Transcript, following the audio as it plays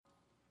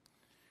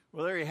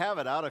Well, there you have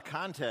it, out of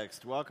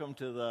context. Welcome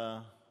to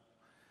the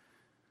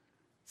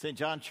St.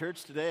 John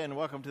Church today, and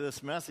welcome to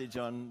this message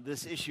on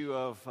this issue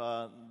of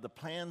the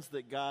plans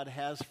that God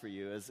has for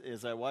you.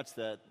 As I watch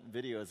that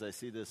video, as I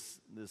see this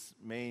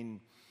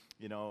main,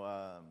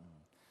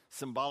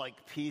 symbolic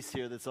piece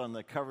here that's on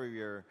the cover of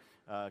your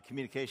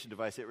communication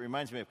device, it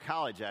reminds me of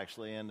college,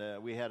 actually,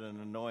 and we had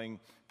an annoying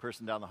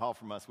person down the hall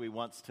from us. We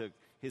once took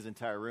his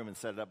entire room and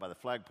set it up by the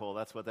flagpole.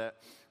 That's what that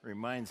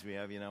reminds me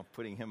of,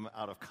 putting him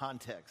out of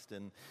context.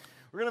 And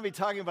we're going to be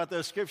talking about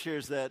those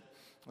scriptures that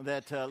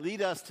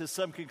lead us to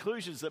some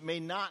conclusions that may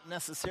not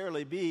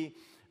necessarily be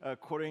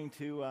according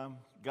to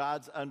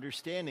God's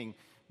understanding,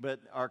 but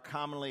are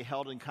commonly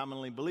held and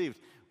commonly believed.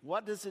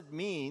 What does it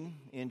mean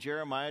in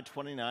Jeremiah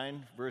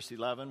 29, verse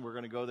 11? We're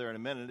going to go there in a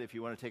minute if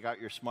you want to take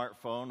out your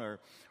smartphone or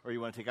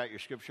you want to take out your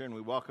scripture. And we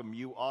welcome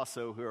you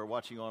also who are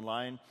watching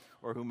online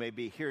or who may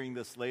be hearing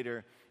this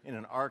later in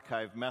an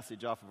archived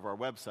message off of our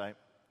website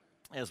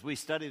as we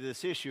study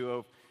this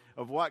issue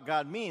of what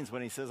God means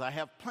when he says, I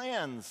have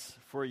plans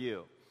for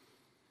you.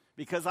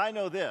 Because I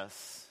know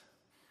this.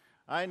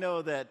 I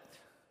know that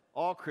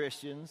all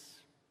Christians,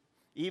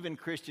 even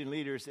Christian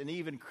leaders, and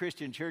even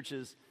Christian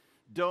churches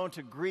don't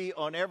agree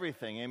on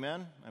everything,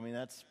 amen? I mean,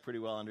 that's pretty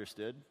well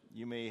understood.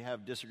 You may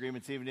have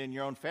disagreements even in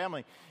your own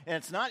family. And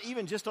it's not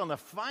even just on the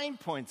fine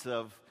points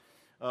of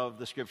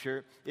the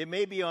Scripture. It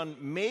may be on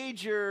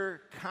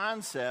major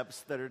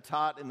concepts that are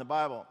taught in the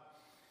Bible.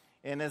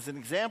 And as an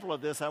example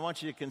of this, I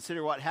want you to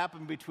consider what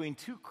happened between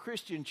two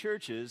Christian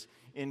churches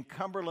in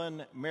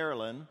Cumberland,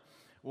 Maryland.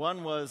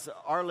 One was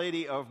Our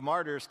Lady of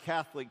Martyrs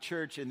Catholic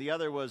Church, and the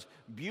other was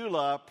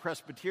Beulah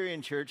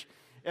Presbyterian Church.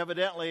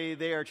 Evidently,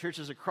 they are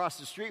churches across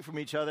the street from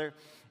each other,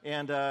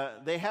 and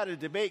they had a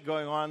debate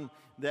going on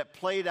that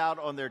played out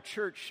on their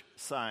church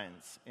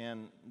signs,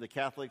 and the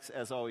Catholics,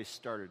 as always,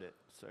 started it.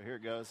 So here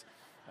it goes.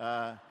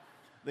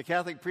 The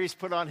Catholic priest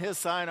put on his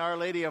sign, Our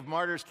Lady of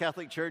Martyrs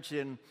Catholic Church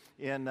in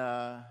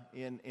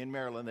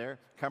Maryland there,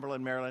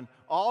 Cumberland, Maryland.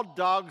 All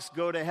dogs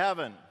go to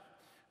heaven.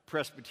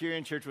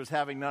 Presbyterian Church was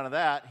having none of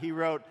that. He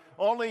wrote,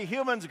 only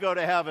humans go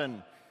to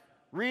heaven.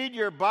 Read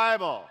your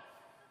Bible.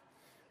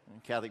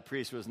 The Catholic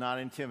priest was not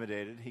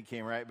intimidated. He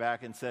came right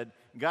back and said,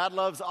 God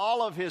loves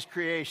all of his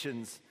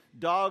creations,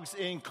 dogs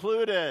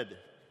included.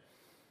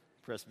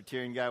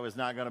 Presbyterian guy was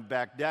not going to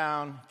back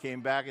down,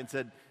 came back and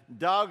said,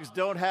 dogs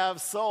don't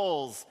have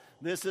souls.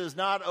 This is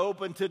not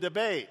open to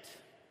debate.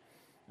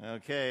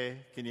 Okay,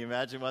 can you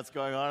imagine what's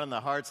going on in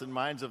the hearts and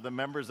minds of the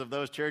members of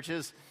those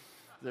churches?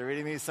 They're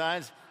reading these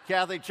signs.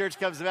 Catholic Church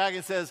comes back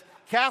and says,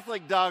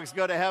 Catholic dogs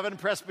go to heaven,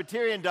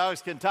 Presbyterian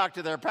dogs can talk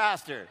to their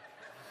pastor.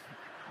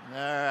 All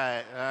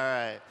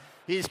right.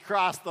 He's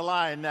crossed the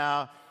line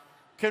now.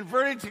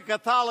 Converting to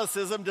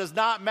Catholicism does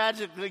not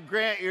magically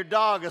grant your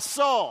dog a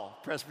soul,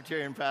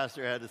 Presbyterian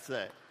pastor had to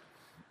say.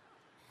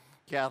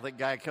 Catholic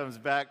guy comes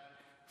back,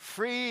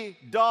 free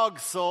dog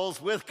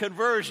souls with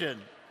conversion.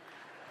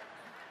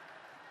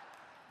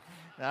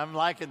 I'm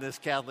liking this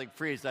Catholic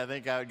priest. I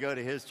think I would go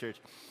to his church.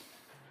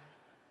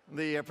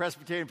 The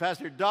Presbyterian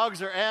pastor,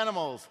 dogs are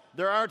animals.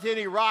 There aren't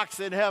any rocks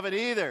in heaven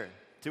either.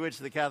 To which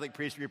the Catholic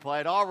priest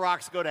replied, all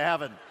rocks go to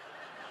heaven.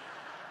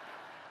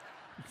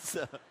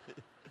 So,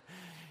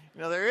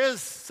 there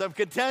is some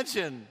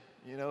contention,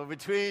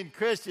 between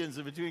Christians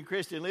and between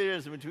Christian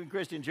leaders and between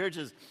Christian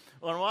churches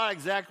on what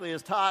exactly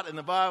is taught in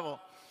the Bible.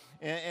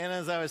 And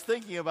as I was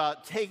thinking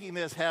about taking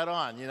this head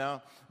on,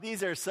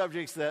 these are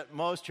subjects that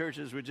most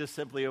churches would just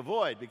simply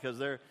avoid because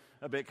they're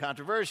a bit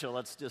controversial.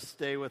 Let's just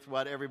stay with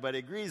what everybody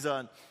agrees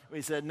on.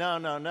 We said, no.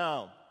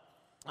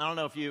 I don't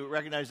know if you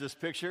recognize this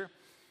picture.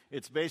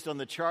 It's based on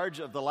the charge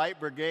of the Light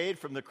Brigade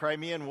from the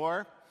Crimean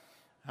War.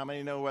 How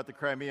many know what the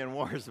Crimean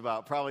War is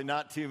about? Probably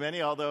not too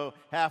many, although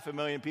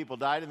 500,000 people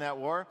died in that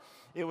war.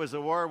 It was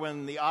a war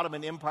when the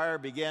Ottoman Empire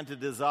began to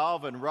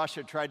dissolve and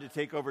Russia tried to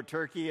take over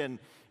Turkey, and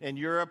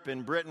Europe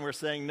and Britain were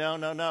saying,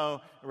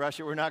 no,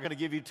 Russia, we're not going to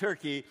give you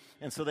Turkey.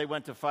 And so they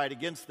went to fight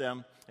against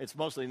them. It's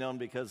mostly known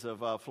because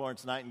of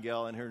Florence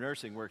Nightingale and her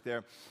nursing work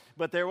there.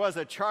 But there was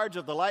a charge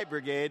of the Light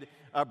Brigade.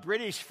 A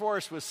British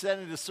force was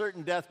sent into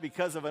certain death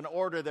because of an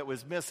order that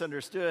was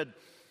misunderstood.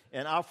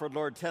 And Alfred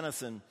Lord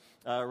Tennyson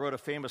wrote a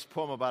famous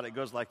poem about it. It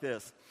goes like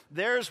this.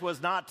 Theirs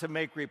was not to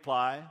make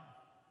reply.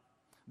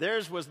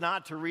 Theirs was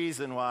not to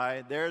reason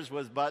why. Theirs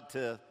was but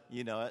to,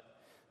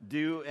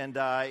 do and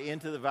die.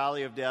 Into the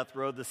valley of death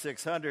rode the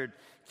 600.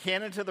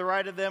 Cannon to the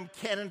right of them,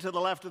 cannon to the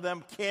left of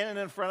them, cannon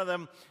in front of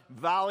them,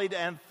 volleyed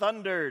and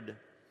thundered.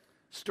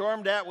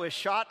 Stormed at with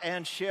shot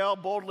and shell,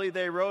 boldly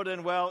they rode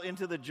and well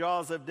into the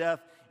jaws of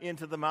death,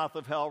 into the mouth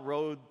of hell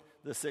rode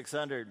the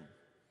 600.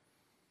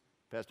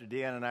 Pastor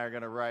Deanne and I are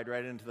going to ride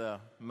right into the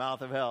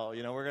mouth of hell.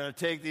 We're going to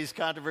take these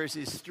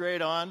controversies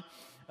straight on,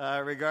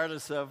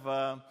 regardless of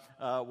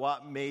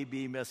what may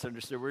be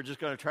misunderstood. We're just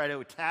going to try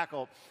to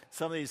tackle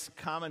some of these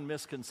common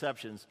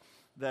misconceptions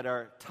that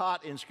are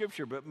taught in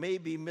Scripture but may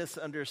be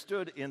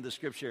misunderstood in the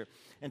Scripture.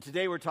 And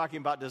today we're talking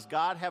about, does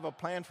God have a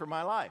plan for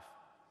my life?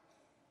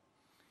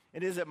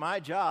 And is it my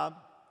job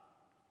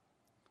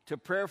to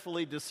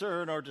prayerfully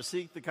discern or to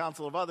seek the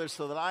counsel of others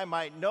so that I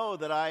might know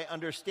that I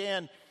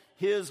understand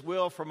His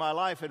will for my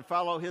life and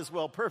follow His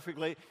will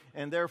perfectly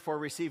and therefore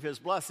receive His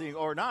blessing,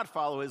 or not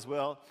follow His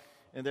will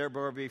and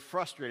therefore be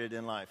frustrated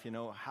in life.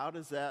 How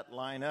does that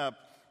line up,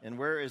 and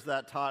where is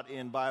that taught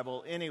in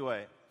Bible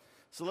anyway?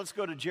 So let's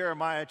go to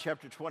Jeremiah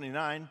chapter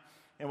 29,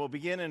 and we'll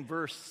begin in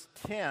verse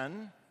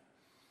 10.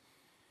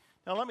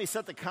 Now, let me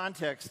set the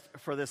context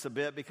for this a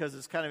bit because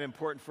it's kind of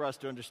important for us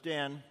to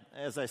understand.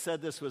 As I said,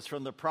 this was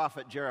from the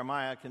prophet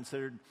Jeremiah,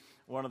 considered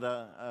one of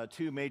the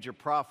two major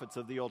prophets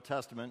of the Old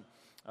Testament,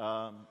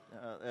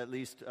 at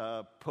least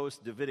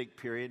post-Davidic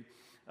period,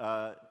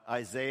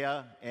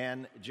 Isaiah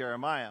and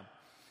Jeremiah.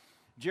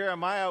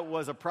 Jeremiah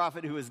was a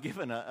prophet who was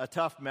given a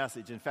tough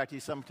message. In fact,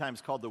 he's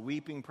sometimes called the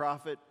weeping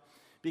prophet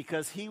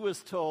because he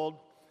was told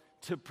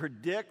to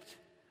predict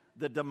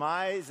the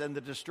demise and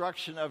the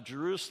destruction of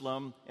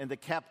Jerusalem and the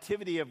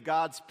captivity of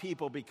God's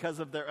people because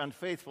of their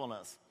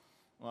unfaithfulness.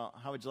 Well,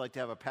 how would you like to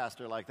have a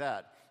pastor like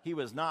that? He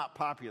was not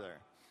popular,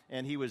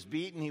 and he was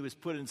beaten, he was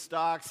put in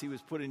stocks, he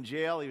was put in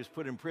jail, he was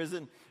put in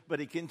prison, but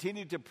he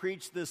continued to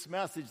preach this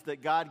message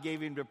that God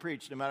gave him to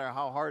preach, no matter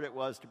how hard it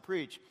was to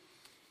preach.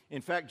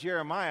 In fact,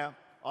 Jeremiah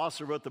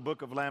also wrote the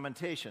book of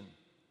Lamentation.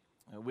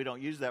 We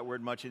don't use that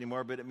word much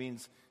anymore, but it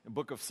means a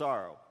book of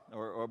sorrow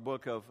or a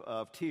book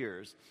of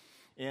tears.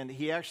 And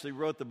he actually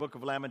wrote the book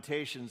of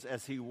Lamentations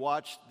as he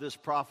watched this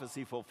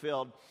prophecy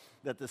fulfilled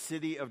that the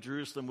city of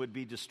Jerusalem would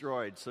be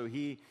destroyed. So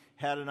he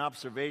had an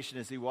observation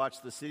as he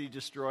watched the city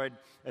destroyed,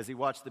 as he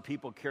watched the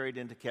people carried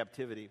into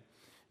captivity.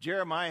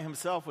 Jeremiah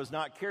himself was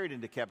not carried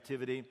into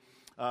captivity.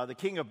 The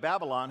king of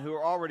Babylon, who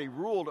already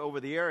ruled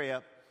over the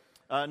area,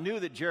 knew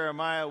that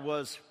Jeremiah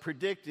was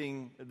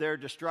predicting their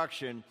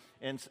destruction,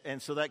 and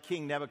so that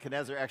king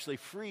Nebuchadnezzar actually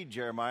freed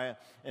Jeremiah,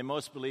 and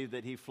most believe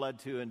that he fled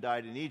to and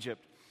died in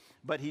Egypt.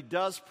 But he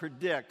does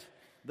predict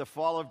the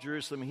fall of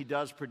Jerusalem. He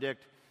does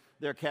predict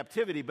their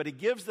captivity, but he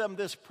gives them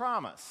this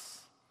promise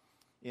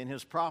in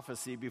his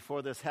prophecy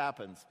before this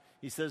happens.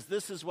 He says,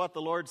 this is what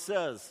the Lord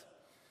says: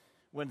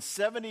 when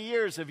 70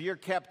 years of your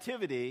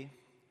captivity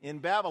in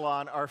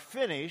Babylon are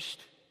finished,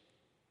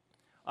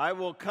 I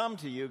will come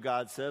to you,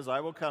 God says,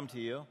 I will come to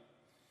you,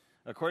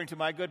 according to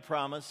my good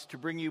promise, to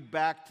bring you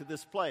back to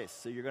this place.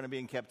 So you're going to be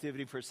in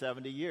captivity for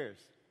 70 years.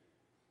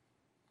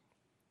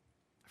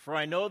 For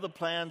I know the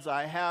plans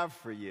I have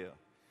for you.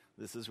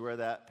 This is where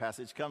that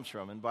passage comes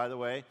from. And by the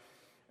way,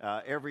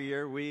 every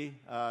year we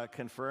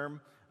confirm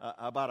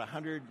about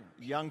 100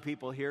 young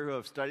people here who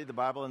have studied the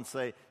Bible and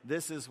say,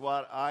 this is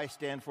what I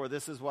stand for,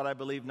 this is what I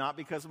believe, not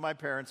because of my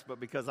parents, but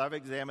because I've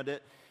examined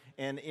it.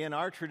 And in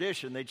our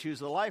tradition, they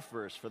choose a life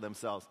verse for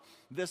themselves.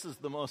 This is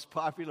the most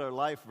popular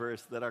life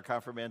verse that our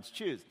confirmants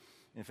choose.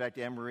 In fact,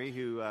 Anne-Marie,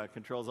 who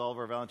controls all of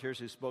our volunteers,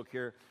 who spoke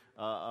here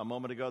a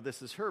moment ago,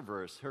 this is her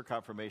verse, her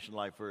confirmation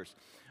life verse.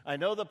 I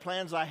know the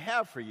plans I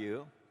have for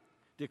you,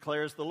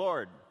 declares the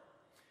Lord.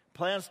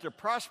 Plans to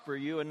prosper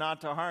you and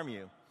not to harm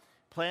you.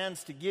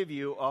 Plans to give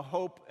you a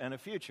hope and a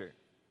future.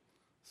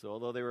 So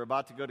although they were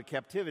about to go to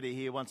captivity,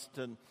 he wants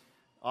to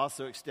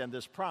also extend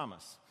this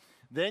promise.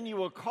 Then you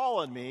will call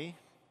on me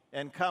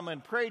and come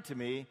and pray to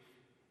me,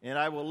 and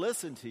I will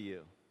listen to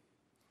you.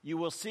 You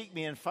will seek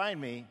me and find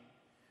me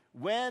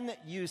when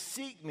you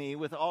seek me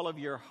with all of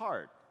your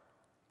heart.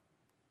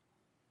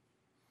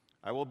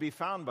 I will be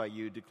found by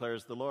you,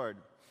 declares the Lord.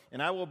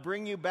 And I will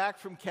bring you back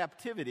from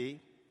captivity,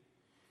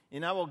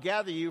 and I will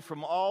gather you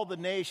from all the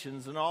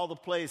nations and all the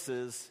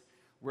places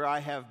where I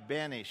have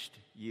banished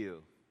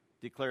you,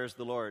 declares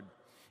the Lord.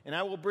 And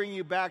I will bring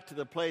you back to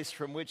the place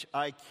from which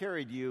I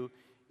carried you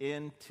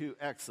into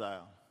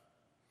exile.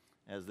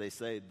 As they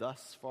say,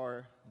 thus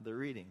far the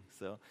reading.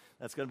 So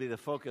that's going to be the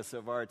focus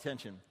of our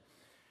attention.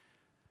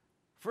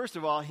 First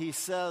of all, he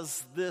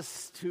says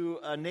this to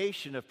a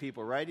nation of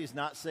people, right? He's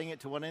not saying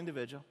it to one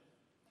individual.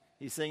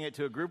 He's saying it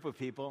to a group of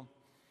people.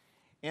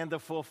 And the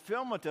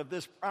fulfillment of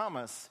this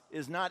promise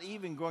is not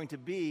even going to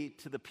be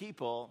to the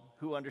people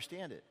who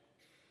understand it.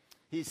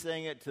 He's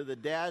saying it to the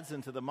dads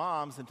and to the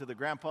moms and to the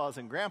grandpas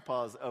and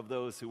grandpas of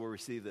those who will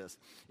receive this.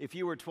 If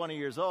you were 20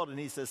 years old and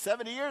he says,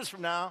 70 years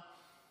from now,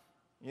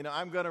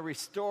 I'm going to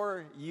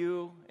restore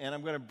you and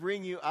I'm going to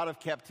bring you out of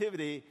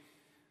captivity,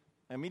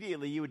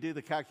 immediately you would do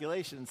the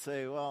calculation and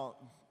say, well,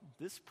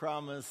 this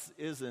promise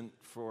isn't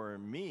for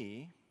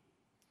me.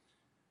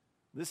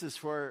 This is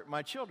for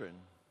my children.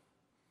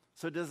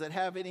 So does it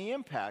have any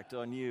impact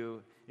on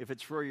you if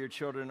it's for your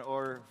children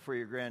or for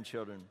your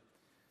grandchildren?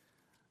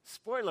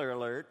 Spoiler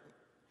alert,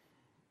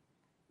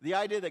 the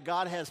idea that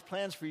God has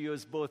plans for you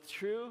is both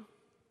true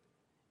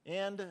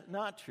and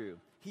not true.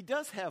 He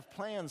does have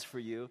plans for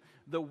you,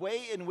 the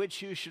way in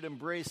which you should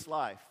embrace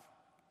life,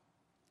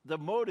 the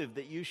motive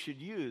that you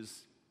should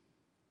use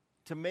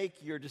to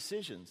make your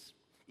decisions,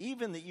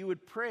 even that you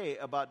would pray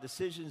about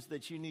decisions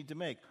that you need to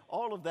make.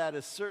 All of that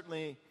is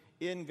certainly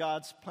in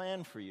God's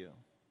plan for you.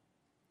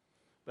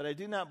 But I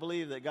do not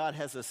believe that God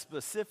has a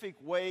specific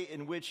way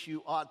in which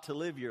you ought to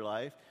live your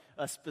life,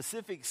 a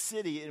specific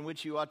city in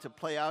which you ought to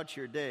play out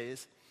your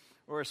days,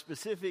 or a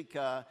specific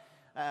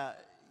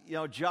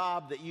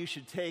job that you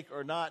should take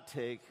or not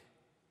take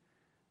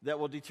that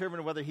will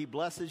determine whether he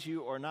blesses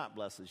you or not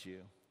blesses you.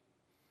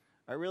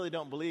 I really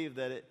don't believe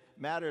that it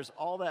matters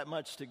all that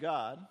much to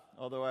God,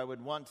 although I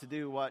would want to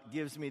do what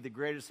gives me the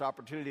greatest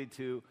opportunity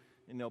to,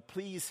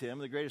 please him,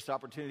 the greatest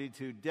opportunity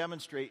to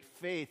demonstrate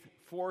faith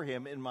for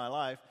him in my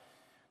life.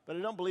 But I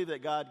don't believe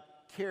that God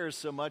cares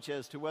so much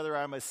as to whether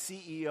I'm a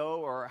CEO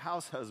or a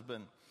house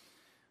husband.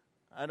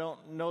 I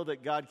don't know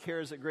that God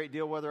cares a great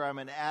deal whether I'm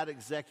an ad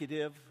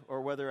executive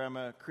or whether I'm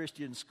a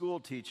Christian school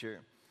teacher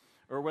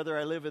or whether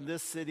I live in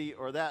this city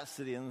or that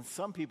city. And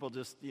some people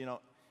just,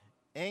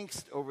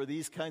 angst over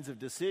these kinds of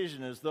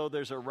decisions as though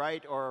there's a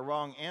right or a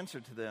wrong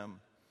answer to them.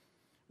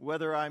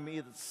 Whether I'm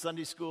either a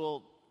Sunday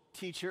school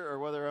teacher or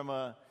whether I'm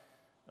a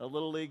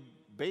Little League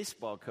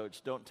baseball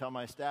coach. Don't tell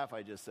my staff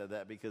I just said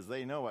that, because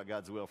they know what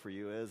God's will for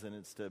you is, and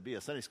it's to be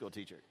a Sunday school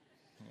teacher.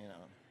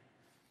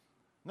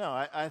 No,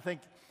 I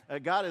think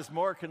God is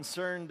more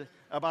concerned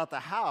about the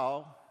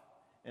how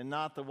and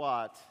not the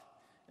what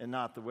and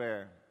not the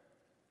where.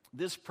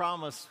 This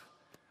promise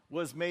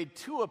was made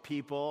to a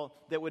people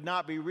that would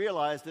not be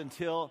realized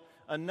until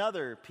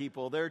another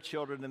people, their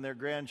children and their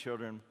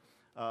grandchildren,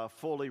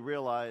 fully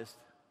realized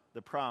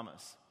the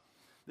promise.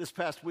 This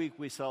past week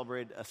we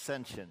celebrated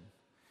Ascension.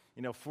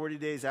 40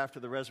 days after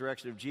the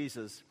resurrection of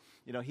Jesus,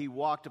 he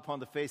walked upon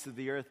the face of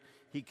the earth.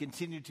 He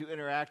continued to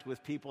interact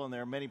with people, and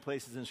there are many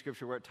places in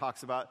Scripture where it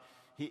talks about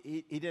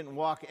he didn't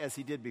walk as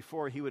he did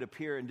before. He would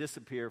appear and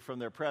disappear from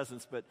their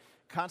presence, but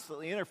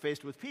constantly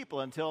interfaced with people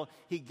until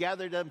he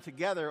gathered them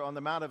together on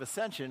the Mount of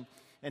Ascension,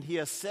 and he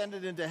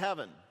ascended into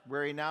heaven,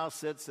 where he now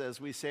sits, as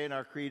we say in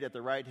our creed, at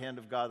the right hand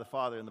of God the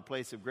Father, in the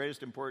place of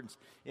greatest importance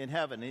in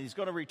heaven. And he's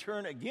going to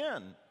return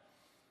again,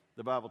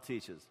 the Bible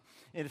teaches.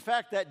 In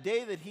fact, that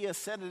day that he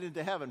ascended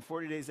into heaven,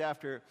 40 days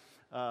after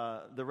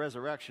the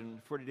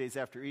resurrection, 40 days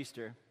after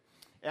Easter,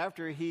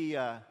 after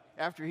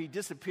he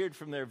disappeared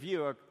from their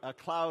view, a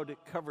cloud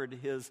covered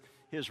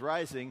his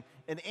rising.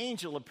 An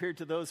angel appeared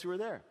to those who were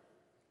there.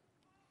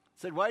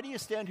 Said, "Why do you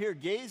stand here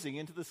gazing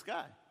into the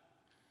sky?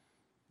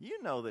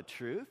 You know the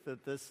truth,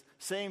 that this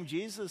same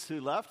Jesus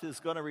who left is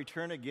going to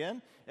return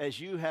again, as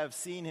you have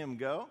seen him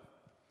go."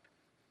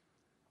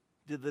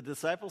 Did the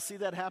disciples see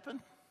that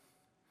happen?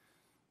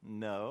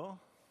 No.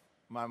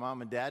 My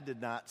mom and dad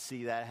did not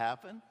see that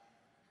happen.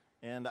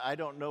 And I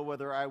don't know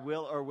whether I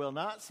will or will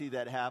not see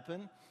that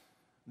happen.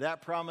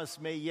 That promise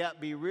may yet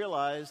be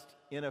realized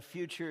in a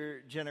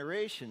future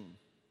generation.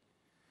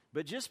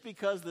 But just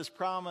because this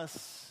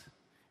promise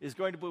is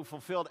going to be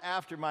fulfilled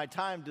after my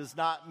time does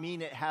not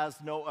mean it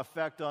has no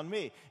effect on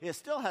me. It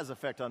still has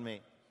effect on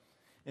me.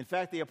 In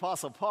fact, the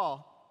Apostle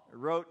Paul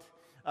wrote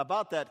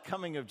about that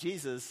coming of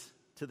Jesus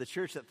to the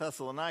church at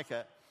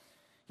Thessalonica.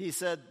 He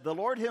said, "The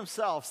Lord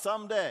himself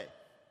someday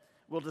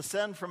will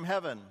descend from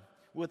heaven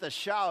with a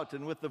shout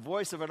and with the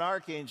voice of an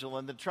archangel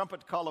and the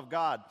trumpet call of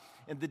God.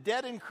 And the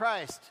dead in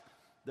Christ,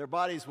 their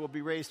bodies will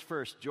be raised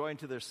first, joined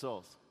to their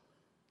souls.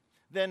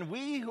 Then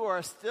we who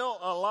are still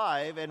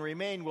alive and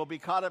remain will be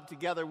caught up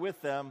together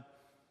with them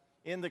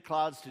in the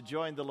clouds to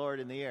join the Lord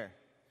in the air."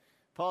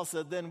 Paul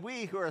said, then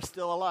we who are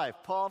still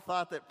alive. Paul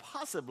thought that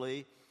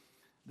possibly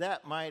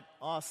that might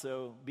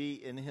also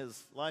be in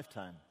his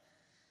lifetime.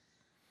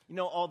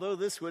 Although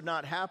this would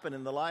not happen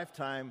in the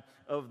lifetime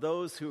of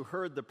those who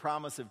heard the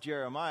promise of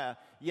Jeremiah,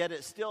 yet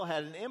it still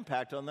had an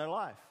impact on their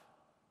life.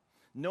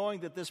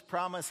 Knowing that this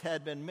promise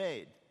had been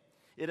made,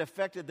 it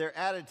affected their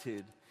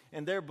attitude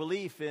and their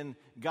belief in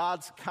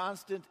God's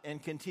constant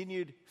and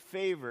continued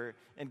favor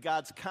and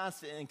God's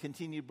constant and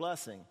continued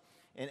blessing.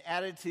 And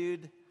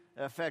attitude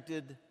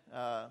affected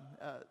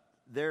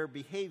their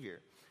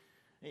behavior.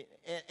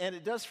 And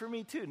it does for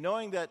me too.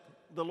 Knowing that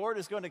the Lord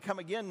is going to come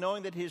again,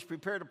 knowing that he's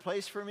prepared a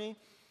place for me,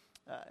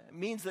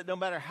 means that no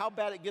matter how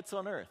bad it gets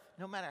on earth,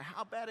 no matter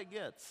how bad it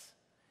gets,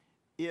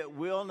 it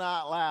will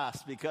not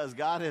last, because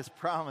God has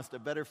promised a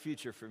better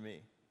future for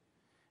me.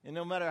 And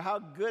no matter how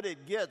good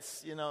it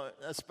gets,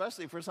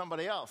 especially for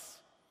somebody else,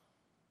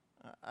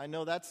 I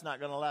know that's not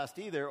going to last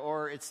either,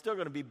 or it's still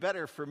going to be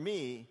better for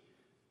me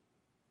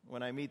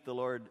when I meet the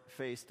Lord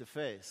face to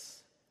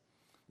face.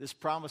 This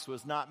promise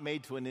was not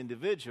made to an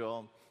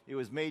individual, it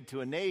was made to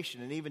a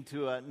nation, and even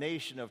to a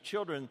nation of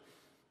children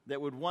that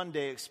would one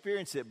day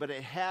experience it, but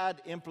it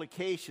had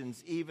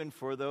implications even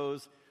for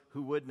those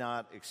who would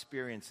not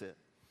experience it.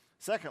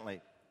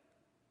 Secondly,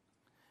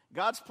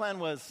 God's plan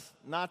was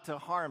not to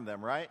harm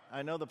them, right?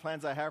 I know the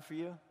plans I have for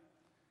you.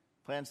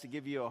 Plans to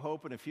give you a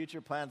hope and a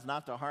future, plans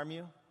not to harm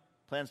you,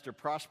 plans to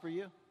prosper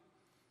you.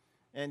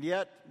 And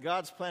yet,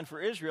 God's plan for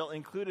Israel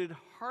included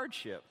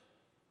hardship.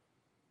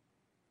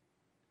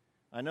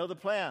 I know the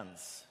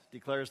plans,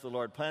 declares the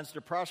Lord, plans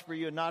to prosper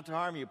you and not to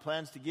harm you,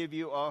 plans to give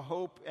you a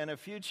hope and a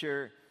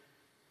future.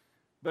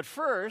 But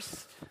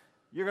first,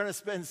 you're going to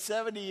spend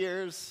 70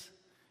 years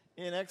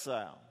in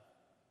exile.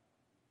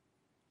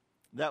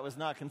 That was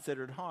not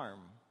considered harm.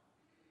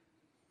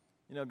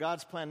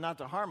 God's plan not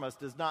to harm us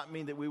does not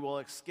mean that we will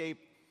escape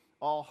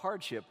all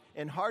hardship.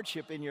 And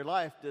hardship in your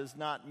life does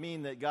not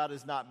mean that God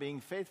is not being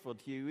faithful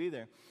to you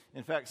either.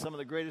 In fact, some of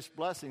the greatest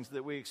blessings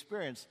that we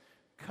experience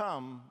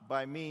come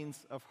by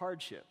means of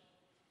hardship.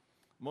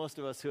 Most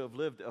of us who have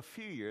lived a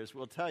few years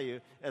will tell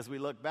you, as we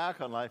look back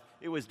on life,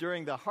 it was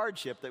during the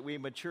hardship that we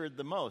matured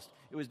the most.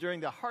 It was during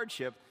the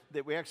hardship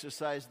that we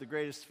exercised the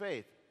greatest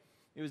faith.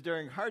 It was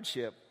during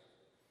hardship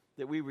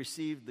that we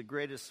received the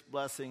greatest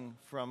blessing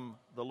from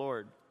the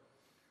Lord.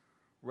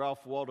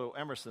 Ralph Waldo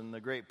Emerson, the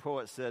great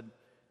poet, said,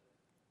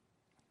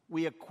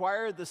 "We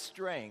acquire the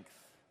strength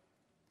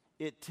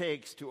it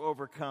takes to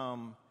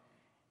overcome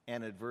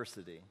an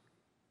adversity."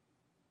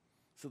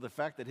 So the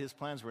fact that his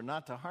plans were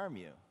not to harm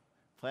you,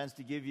 plans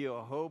to give you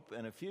a hope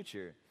and a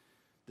future,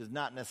 does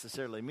not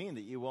necessarily mean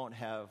that you won't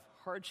have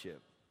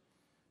hardship.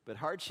 But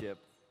hardship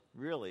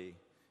really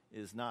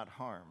is not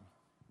harm.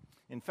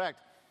 In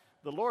fact,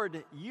 the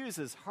Lord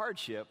uses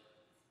hardship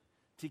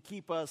to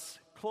keep us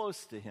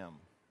close to him,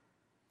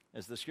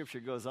 as the scripture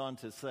goes on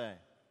to say.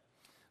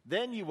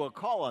 Then you will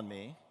call on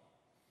me,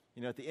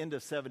 at the end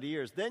of 70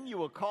 years, then you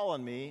will call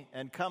on me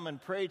and come and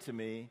pray to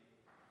me,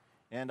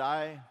 and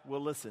I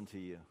will listen to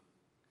you.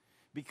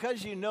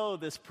 Because you know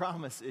this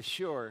promise is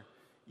sure,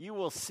 you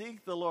will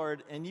seek the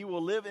Lord and you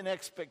will live in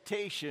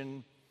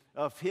expectation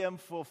of him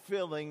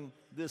fulfilling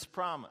this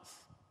promise.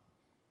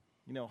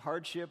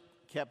 Hardship,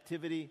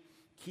 captivity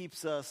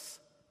keeps us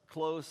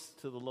close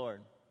to the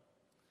Lord.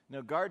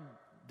 God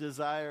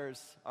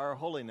desires our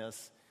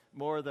holiness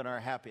more than our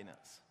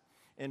happiness.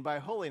 And by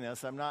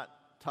holiness, I'm not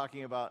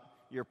talking about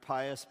your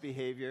pious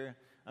behavior.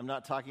 I'm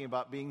not talking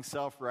about being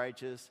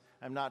self-righteous.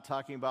 I'm not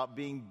talking about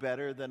being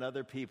better than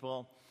other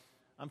people.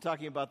 I'm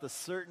talking about the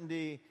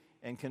certainty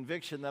and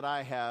conviction that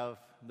I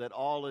have that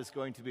all is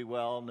going to be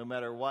well, no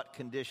matter what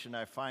condition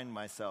I find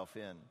myself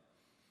in.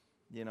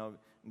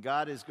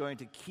 God is going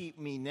to keep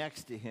me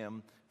next to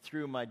him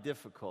through my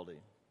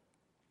difficulty.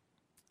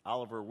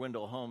 Oliver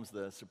Wendell Holmes,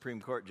 the Supreme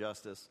Court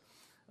Justice,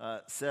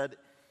 said,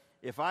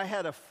 "If I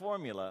had a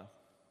formula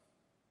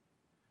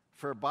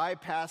for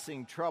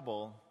bypassing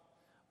trouble,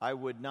 I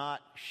would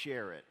not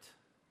share it.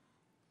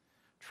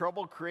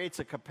 Trouble creates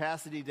a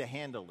capacity to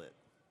handle it.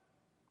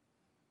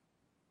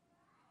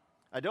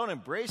 I don't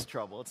embrace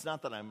trouble. It's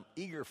not that I'm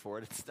eager for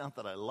it. It's not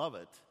that I love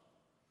it.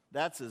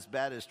 That's as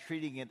bad as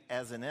treating it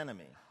as an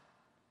enemy.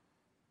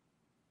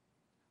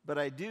 But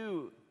I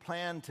do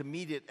plan to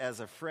meet it as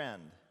a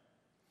friend.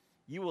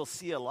 You will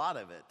see a lot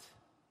of it,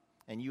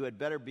 and you had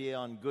better be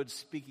on good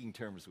speaking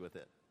terms with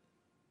it."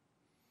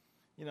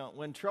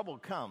 When trouble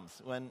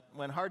comes,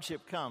 when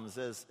hardship comes,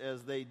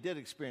 as they did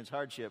experience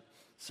hardship,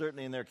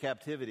 certainly in their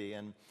captivity,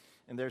 and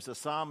there's a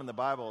psalm in the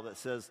Bible that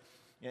says,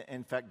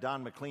 in fact,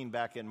 Don McLean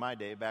back in my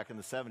day, back in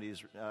the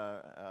 70s,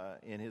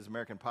 in his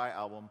American Pie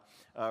album,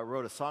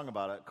 wrote a song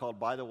about it called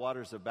 "By the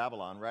Waters of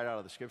Babylon," right out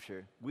of the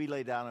scripture. "We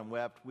lay down and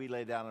wept, we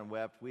lay down and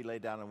wept, we lay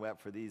down and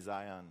wept for thee,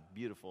 Zion."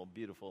 Beautiful,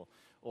 beautiful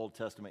Old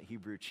Testament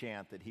Hebrew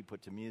chant that he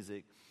put to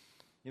music.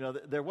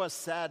 There was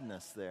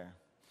sadness there,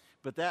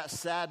 but that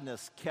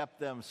sadness kept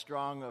them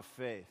strong of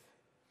faith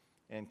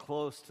and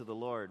close to the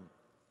Lord.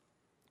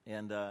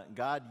 And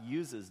God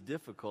uses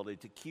difficulty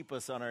to keep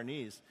us on our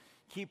knees,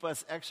 keep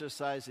us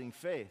exercising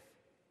faith.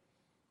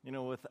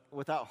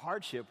 Without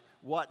hardship,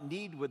 what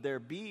need would there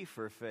be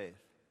for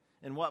faith?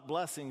 And what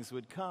blessings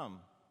would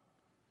come?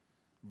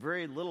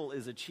 Very little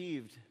is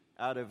achieved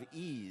out of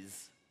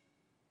ease.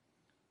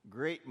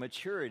 Great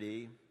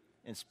maturity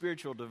and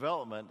spiritual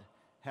development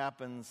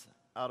happens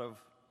out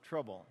of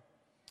trouble.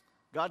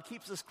 God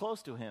keeps us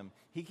close to him.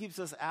 He keeps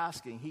us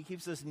asking. He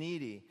keeps us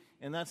needy.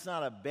 And that's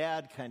not a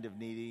bad kind of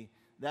needy.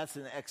 That's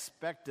an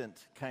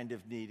expectant kind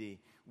of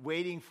needy,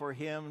 waiting for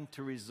him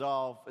to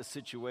resolve a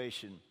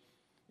situation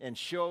and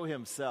show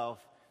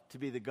himself to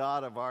be the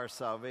God of our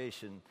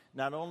salvation,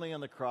 not only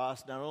on the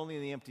cross, not only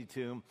in the empty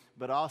tomb,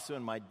 but also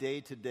in my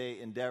day-to-day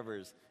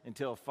endeavors,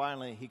 until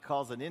finally he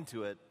calls an end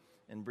to it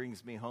and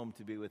brings me home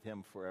to be with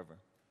him forever.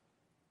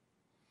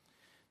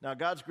 Now,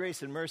 God's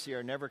grace and mercy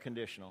are never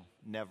conditional,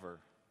 never.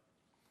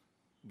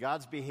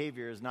 God's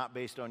behavior is not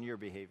based on your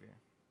behavior.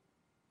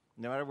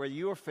 No matter whether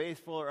you are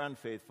faithful or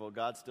unfaithful,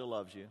 God still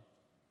loves you.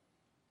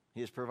 He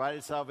has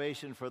provided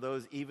salvation for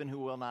those even who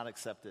will not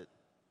accept it.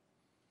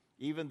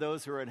 Even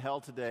those who are in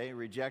hell today,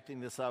 rejecting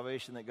the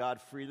salvation that God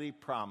freely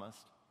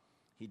promised,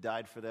 he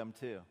died for them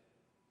too.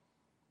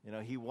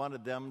 He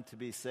wanted them to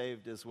be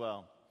saved as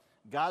well.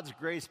 God's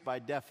grace, by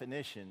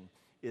definition,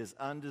 is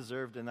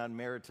undeserved and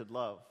unmerited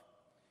love.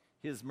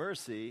 His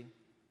mercy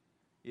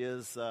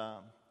is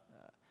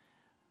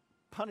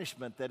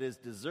punishment that is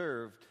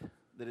deserved,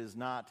 that is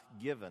not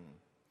given.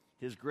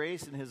 His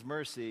grace and his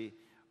mercy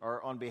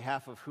are on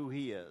behalf of who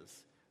he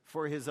is.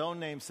 For his own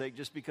name's sake,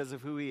 just because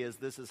of who he is,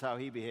 this is how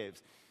he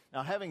behaves.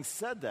 Now, having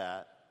said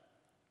that,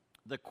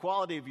 the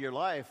quality of your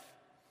life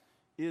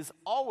is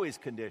always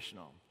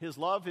conditional. His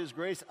love, his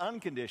grace,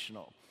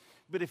 unconditional.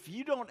 But if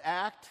you don't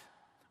act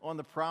on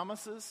the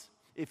promises,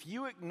 if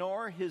you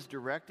ignore his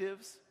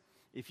directives,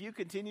 if you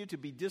continue to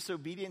be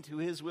disobedient to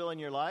his will in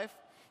your life,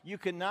 you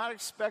cannot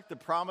expect the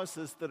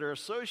promises that are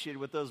associated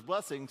with those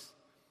blessings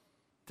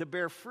to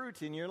bear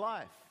fruit in your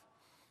life.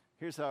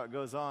 Here's how it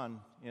goes on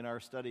in our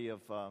study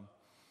of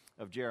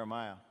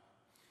Jeremiah.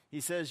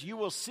 He says, "You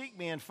will seek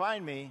me and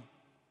find me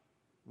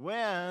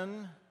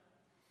when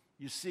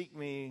you seek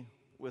me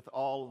with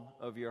all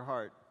of your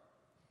heart.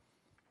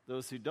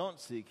 Those who don't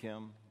seek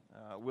him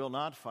will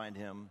not find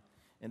him,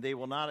 and they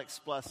will not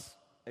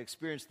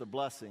experience the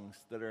blessings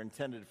that are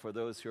intended for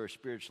those who are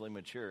spiritually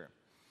mature.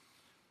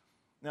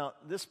 Now,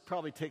 this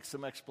probably takes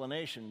some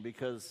explanation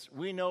because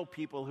we know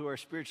people who are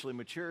spiritually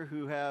mature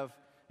who have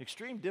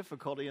extreme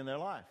difficulty in their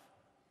life.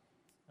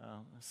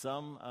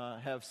 Some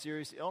have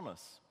serious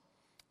illness.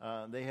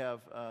 They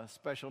have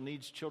special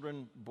needs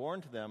children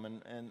born to them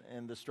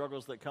and the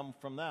struggles that come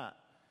from that.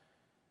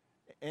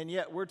 And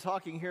yet we're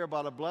talking here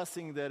about a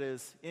blessing that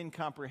is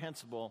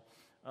incomprehensible,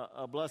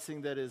 a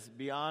blessing that is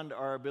beyond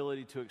our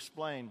ability to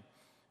explain,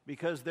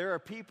 because there are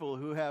people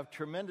who have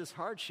tremendous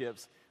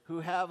hardships who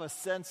have a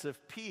sense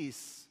of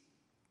peace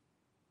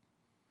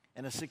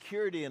and a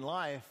security in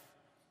life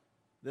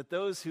that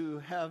those who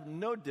have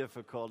no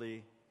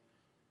difficulty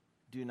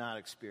do not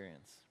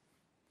experience.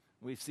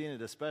 We've seen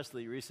it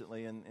especially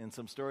recently in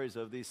some stories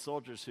of these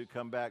soldiers who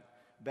come back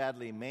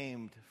badly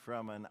maimed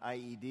from an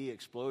IED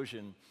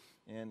explosion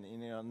and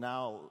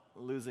now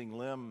losing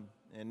limb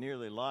and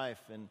nearly life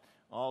and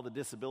all the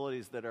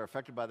disabilities that are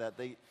affected by that.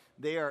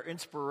 They are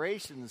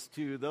inspirations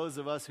to those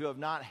of us who have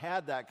not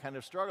had that kind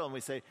of struggle, and we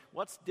say,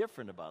 what's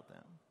different about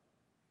them?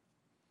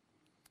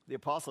 The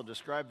apostle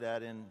described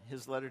that in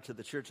his letter to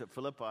the church at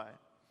Philippi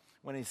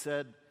when he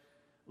said,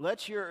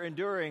 let your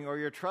enduring or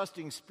your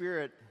trusting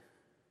spirit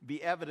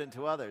be evident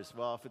to others.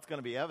 Well, if it's going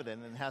to be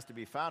evident, it has to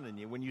be found in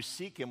you when you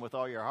seek him with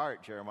all your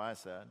heart, Jeremiah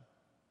said.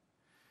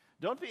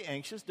 Don't be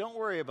anxious. Don't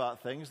worry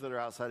about things that are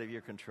outside of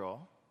your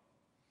control.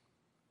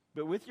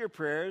 But with your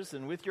prayers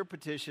and with your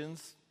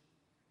petitions,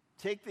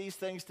 take these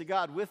things to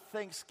God with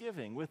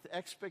thanksgiving, with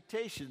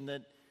expectation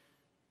that,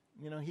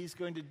 he's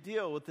going to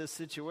deal with this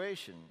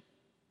situation.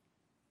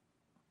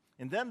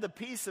 And then the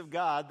peace of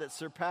God that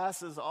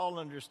surpasses all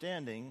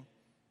understanding,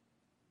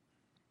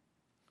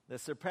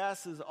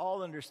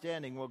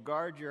 will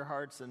guard your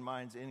hearts and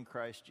minds in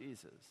Christ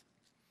Jesus.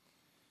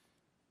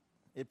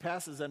 It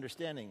passes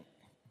understanding.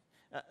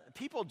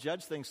 People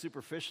judge things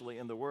superficially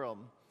in the world,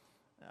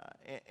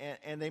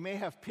 and they may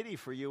have pity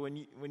for you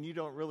when you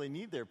don't really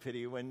need their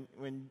pity,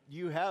 when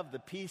you have the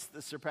peace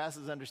that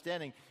surpasses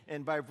understanding,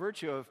 and by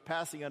virtue of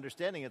passing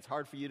understanding, it's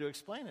hard for you to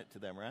explain it to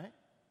them, right?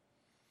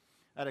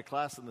 I had a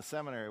class in the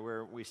seminary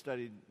where we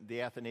studied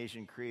the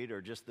Athanasian Creed,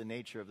 or just the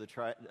nature of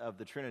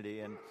the Trinity,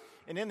 and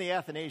in the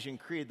Athanasian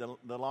Creed,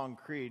 the long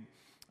creed,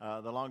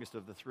 the longest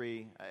of the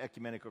three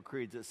ecumenical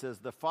creeds, it says,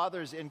 the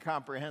Father is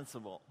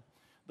incomprehensible.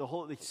 The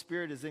Holy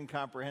Spirit is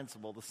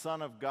incomprehensible. The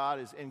Son of God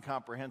is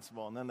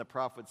incomprehensible. And then the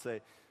prophet would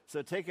say,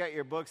 so take out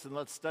your books and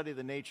let's study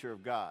the nature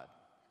of God.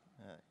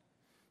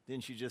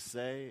 Didn't you just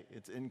say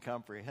it's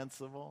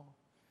incomprehensible?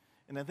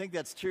 And I think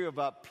that's true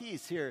about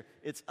peace here.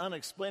 It's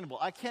unexplainable.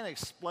 I can't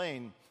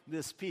explain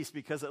this peace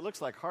because it looks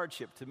like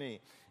hardship to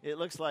me. It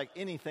looks like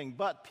anything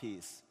but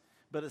peace.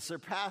 But it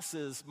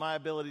surpasses my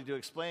ability to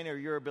explain or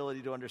your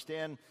ability to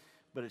understand,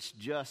 but it's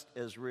just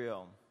as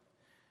real.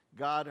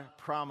 God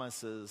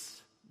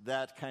promises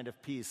that kind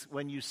of peace.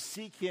 When you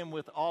seek him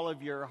with all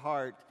of your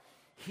heart,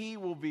 he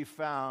will be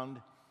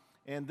found,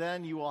 and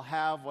then you will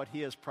have what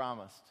he has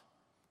promised.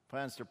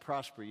 Plans to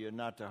prosper you and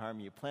not to harm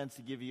you. Plans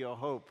to give you a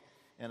hope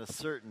and a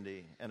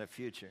certainty and a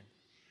future.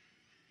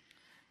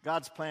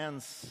 God's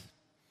plans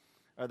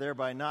are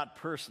thereby not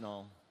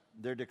personal.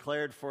 They're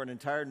declared for an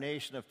entire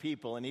nation of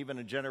people and even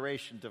a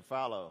generation to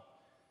follow.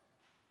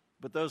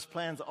 But those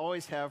plans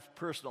always have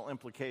personal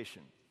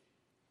implication.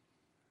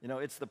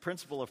 It's the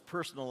principle of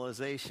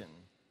personalization.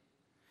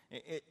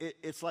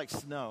 It's like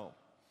snow.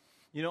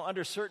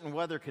 Under certain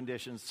weather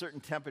conditions, certain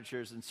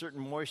temperatures, and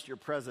certain moisture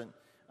present,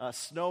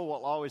 snow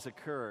will always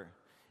occur.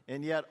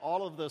 And yet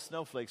all of those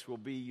snowflakes will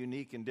be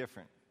unique and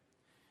different.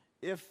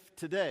 If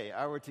today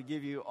I were to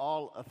give you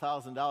all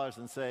 $1,000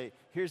 and say,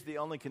 here's the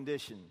only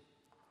condition,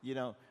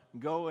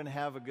 go and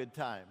have a good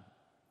time.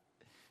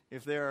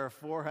 If there are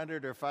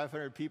 400 or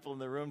 500 people in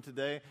the room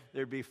today,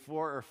 there'd be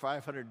 400 or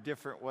 500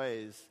 different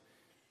ways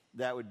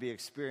that would be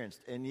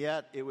experienced. And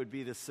yet it would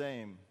be the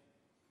same.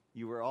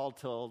 You were all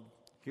told,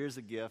 here's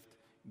a gift,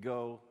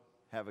 go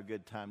have a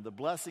good time. The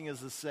blessing is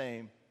the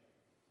same,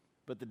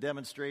 but the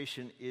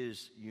demonstration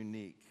is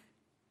unique.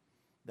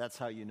 That's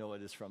how you know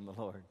it is from the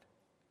Lord.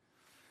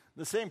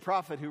 The same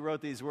prophet who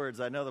wrote these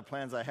words, I know the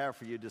plans I have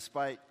for you,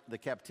 despite the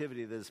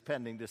captivity that is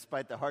pending,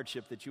 despite the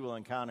hardship that you will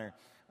encounter,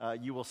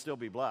 you will still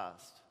be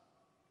blessed.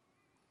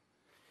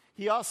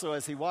 He also,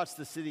 as he watched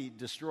the city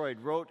destroyed,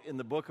 wrote in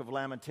the book of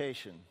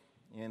Lamentation,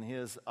 in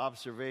his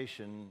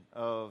observation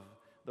of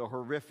the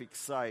horrific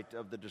sight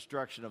of the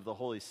destruction of the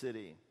holy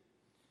city.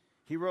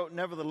 He wrote,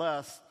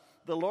 nevertheless,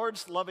 the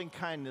Lord's loving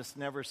kindness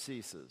never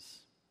ceases.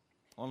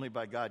 Only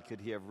by God could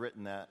he have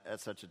written that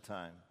at such a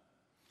time.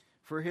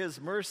 For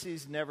his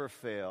mercies never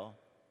fail.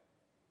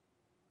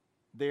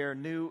 They are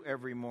new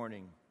every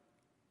morning.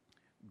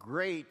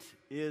 Great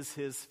is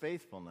his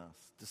faithfulness,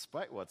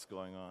 despite what's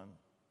going on.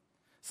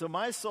 So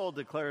my soul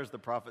declares, the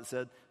prophet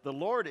said, the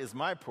Lord is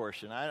my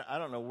portion. I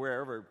don't know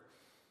wherever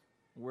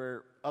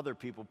where other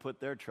people put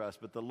their trust,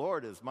 but the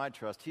Lord is my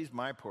trust. He's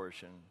my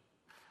portion.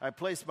 I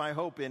place my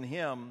hope in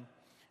him,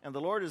 and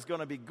the Lord is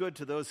going to be good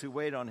to those who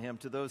wait on him,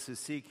 to those who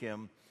seek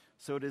him.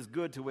 So it is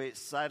good to wait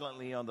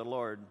silently on the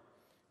Lord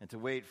and to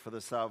wait for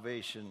the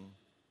salvation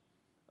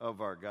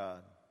of our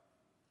God.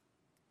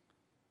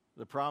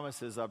 The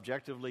promise is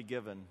objectively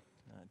given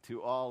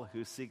to all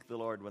who seek the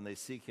Lord when they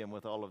seek him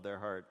with all of their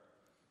heart,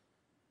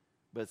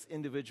 but it's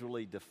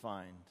individually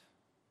defined.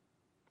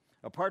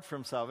 Apart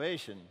from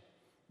salvation,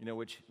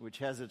 which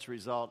has its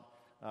result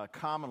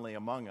commonly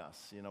among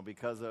us,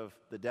 because of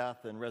the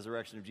death and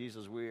resurrection of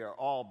Jesus, we are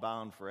all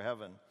bound for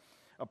heaven.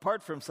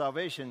 Apart from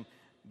salvation,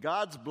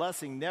 God's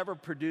blessing never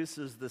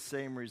produces the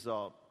same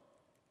result.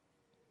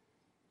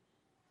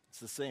 It's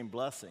the same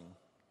blessing,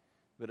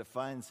 but it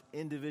finds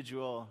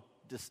individual,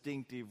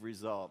 distinctive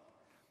result.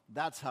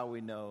 That's how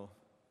we know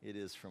it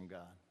is from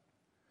God.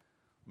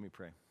 Let me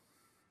pray.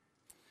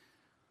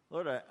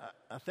 Lord,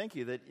 I thank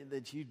you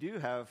that you do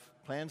have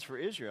plans for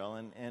Israel,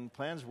 and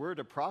plans were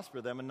to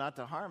prosper them and not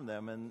to harm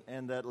them,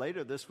 and that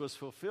later this was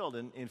fulfilled.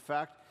 And in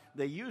fact,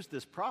 they used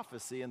this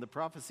prophecy and the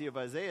prophecy of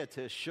Isaiah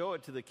to show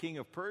it to the king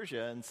of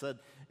Persia and said,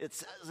 it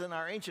says in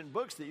our ancient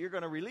books that you're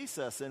going to release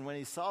us. And when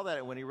he saw that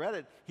and when he read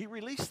it, he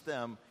released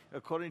them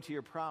according to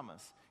your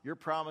promise. Your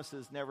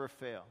promises never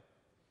fail.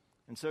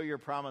 And so your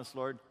promise,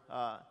 Lord,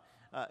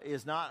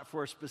 is not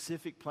for a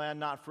specific plan,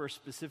 not for a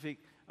specific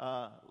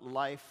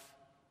life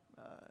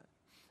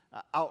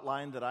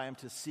outline that I am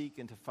to seek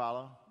and to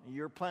follow.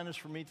 Your plan is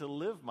for me to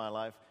live my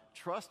life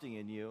trusting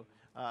in you,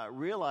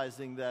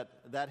 realizing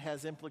that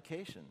has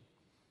implication,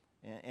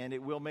 and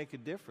it will make a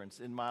difference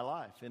in my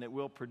life, and it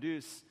will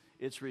produce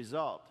its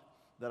result,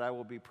 that I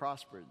will be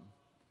prospered,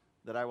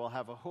 that I will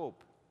have a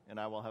hope, and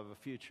I will have a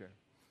future.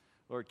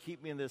 Lord,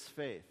 keep me in this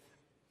faith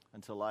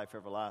until life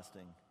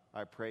everlasting.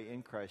 I pray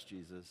in Christ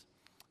Jesus.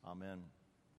 Amen.